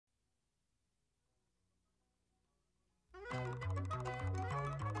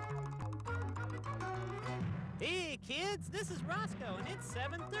Hey, kids, this is Rosco, and it's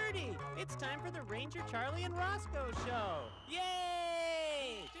 7:30. It's time for the Ranger Charlie and Rosco show.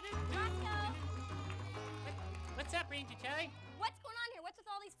 Yay! Rosco! What's up, Ranger Charlie? What's going on here? What's with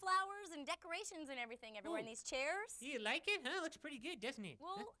all these flowers and decorations and everything everywhere in these chairs? You like it? Huh? Looks pretty good, doesn't it?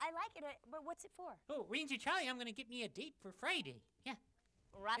 Well, I like it, but what's it for? Oh, Ranger Charlie, I'm going to get me a date for Friday. Yeah.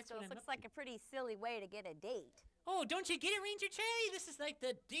 Rosco, this looks like a pretty silly way to get a date. Oh, don't you get it, Ranger Charlie? This is like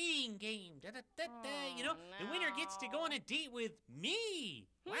the dating game. You know, no. The winner gets to go on a date with me.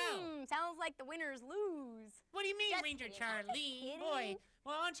 Wow. Sounds like the winners lose. What do you mean, Just Ranger kidding. Charlie? Boy,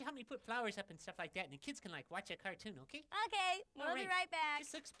 well, why don't you help me put flowers up and stuff like that, and the kids can, like, watch a cartoon, okay? Okay, we'll be right back.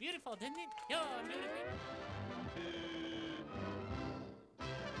 This looks beautiful, doesn't it? Oh, beautiful.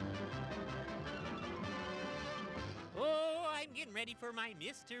 Oh, I'm getting ready for my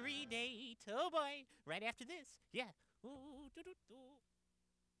mystery date. Oh, boy. Right after this. Yeah. Ooh, doo-doo-doo.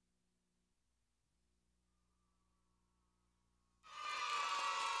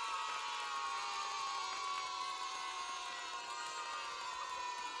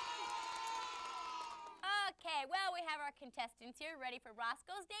 Okay, well, we have our contestants here ready for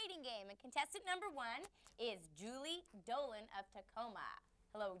Roscoe's dating game. And contestant number 1 is Julie Dolan of Tacoma.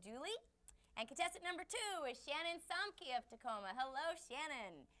 Hello, Julie. And contestant number 2 is Shannon Somke of Tacoma. Hello,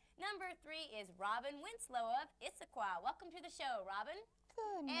 Shannon. Number 3 is Robin Winslow of Issaquah. Welcome to the show, Robin.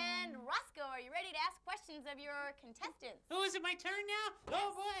 Good morning. And Roscoe, are you ready to ask questions of your contestants? Oh, is it my turn now? Yes.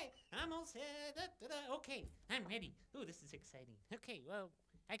 Oh, boy. I'm all set. Okay, I'm ready. Oh, this is exciting. Okay, well,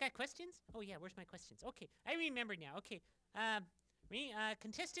 I got questions? Oh, yeah, where's my questions? Okay, I remember now. Okay,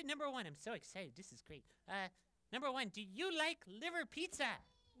 contestant number 1. I'm so excited. This is great. Number 1, do you like liver pizza?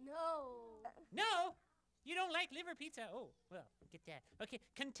 No. No? You don't like liver pizza? Oh, well, get that. Okay,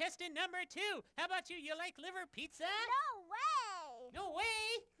 contestant number 2. How about you? You like liver pizza? No way! No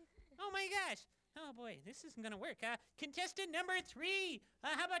way! Oh, my gosh. Oh, boy, this isn't going to work. Contestant number 3.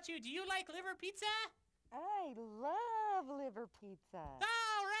 How about you? Do you like liver pizza? I love liver pizza.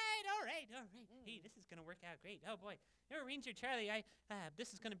 All right. Hey, this is going to work out great. Oh, boy. You're Ranger Charlie.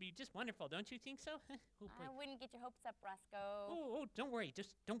 This is going to be just wonderful. Don't you think so? Oh, boy. I wouldn't get your hopes up, Roscoe. Oh, don't worry.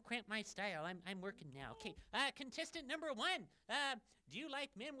 Just don't cramp my style. I'm working now. Okay. Contestant number 1. Do you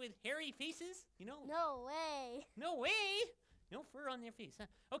like men with hairy faces? You know? No way. No way. No fur on their face, huh?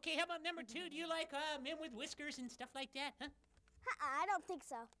 Okay, how about number 2? Do you like men with whiskers and stuff like that, huh? I don't think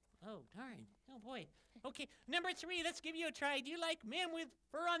so. Oh, darn. Oh, boy. Okay, number 3, let's give you a try. Do you like men with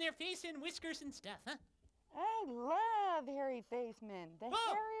fur on their face and whiskers and stuff, huh? I love hairy face men. The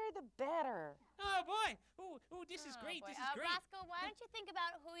hairier, the better. Oh, boy. Oh, this is great. Boy. This is great. Roscoe, why don't you think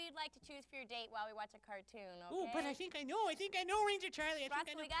about who you'd like to choose for your date while we watch a cartoon, okay? Oh, but I think I know, Ranger Charlie.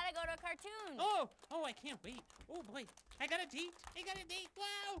 Roscoe, we gotta go to a cartoon. Oh, I can't wait. Oh, boy. I got a date.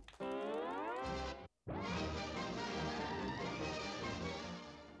 Wow.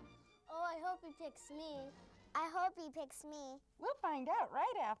 Oh, I hope he picks me. I hope he picks me. We'll find out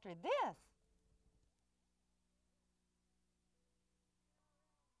right after this.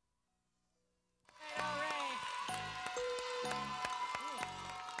 All right.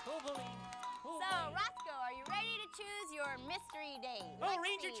 Oh, boy. So, Roscoe, are you ready to choose your mystery date? Oh,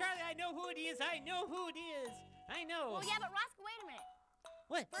 Ranger Charlie, I know who it is. I know. Well, yeah, but Roscoe, wait a minute.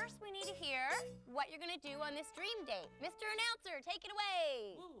 What? First, we need to hear what you're going to do on this dream date. Mr. Announcer, take it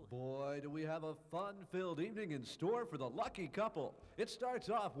away. Ooh. Boy, do we have a fun-filled evening in store for the lucky couple. It starts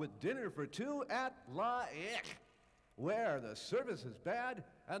off with dinner for 2 at La Ich, where the service is bad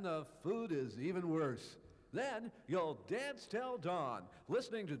and the food is even worse. Then you'll dance till dawn,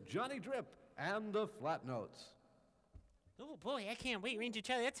 listening to Johnny Drip and the Flat Notes. Oh, boy, I can't wait, Ranger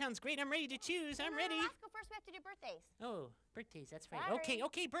Charlie. That sounds great. I'm ready to choose. I'm ready. Roscoe, first we have to do birthdays. Oh, birthdays, that's right. Sorry.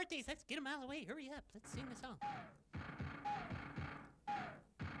 Okay, birthdays. Let's get them out of the way. Hurry up. Let's sing the song.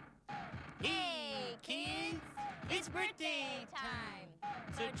 Hey, kids, it's birthday time.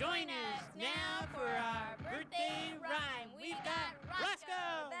 So join us now for our birthday rhyme. We've got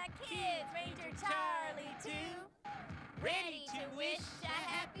Roscoe, the kids, Ranger Charlie, too, ready to wish a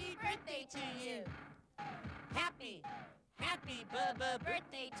happy birthday to you. Happy Bubba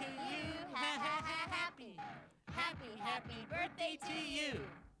birthday to you. Happy birthday to you.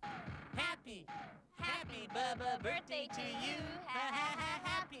 Happy Bubba birthday to you.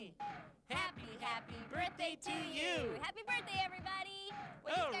 Happy birthday to you. Happy birthday, everybody.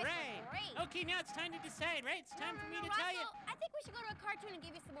 Well, All you guys right. were great. Okay, now it's time to decide, right? It's time for me to tell you. Roscoe, I think we should go to a cartoon and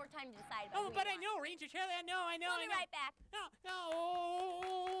give you some more time to decide. about Oh, who but you I want. know, Ranger Charlie. I know. We'll be right back.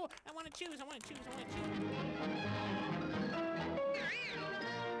 No. I want to choose. Oh,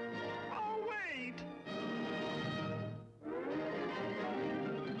 wait!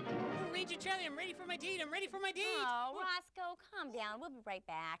 Ranger Charlie. I'm ready for my date. I'm ready for my date. Oh, Rosco, calm down. We'll be right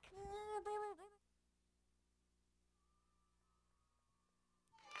back.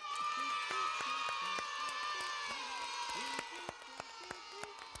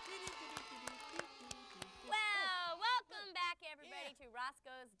 Well, welcome back, everybody, to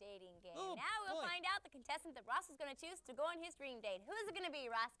Rosco's dating game. Oh, now we'll boy. find out the contestant that Rosco's going to choose to go on his dream date. Who is it going to be,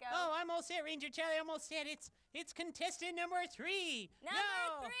 Rosco? Oh, I'm all set, Ranger Charlie. I'm all set. It's contestant number 3.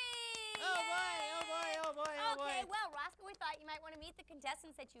 Number 3! Oh boy! Oh boy! Oh boy! Oh boy! Okay, well, Rosco, we thought you might want to meet the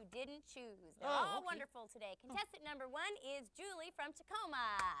contestants that you didn't choose. They're Oh, all okay. wonderful today. Contestant number 1 is Julie from Tacoma.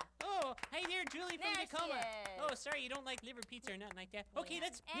 Oh, hey there, Julie from There she Tacoma. is. Oh, sorry, you don't like liver pizza or nothing like that. Okay, Yeah.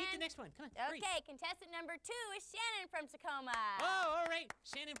 let's meet the And- next one. Come on, hurry. Okay, contestant number 2 is Shannon from Tacoma. Oh, all right.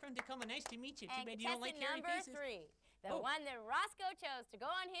 Shannon from Tacoma. Nice to meet you. Too And bad you don't like hairy contestant number faces. 3, the Oh. one that Rosco chose to go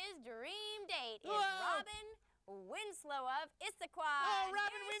on his dream date, is Whoa. Robin Winslow of Issaquah. Oh, And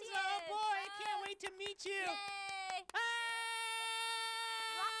Robin here she Winslow. Oh, is. boy, I can't wait to meet you. Yay! Ah!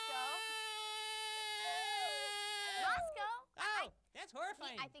 Rosco. Rosco. Oh, that's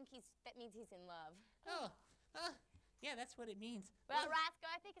horrifying. I think that means he's in love. Oh, yeah, that's what it means. Well, Rosco,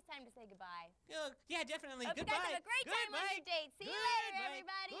 I think it's time to say goodbye. Yeah, definitely. Hope you Goodbye. guys have a great time on your date. See you later, Goodbye.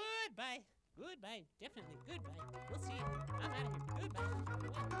 everybody. Goodbye. Goodbye. Definitely. Goodbye. We'll see you. I'm out of here.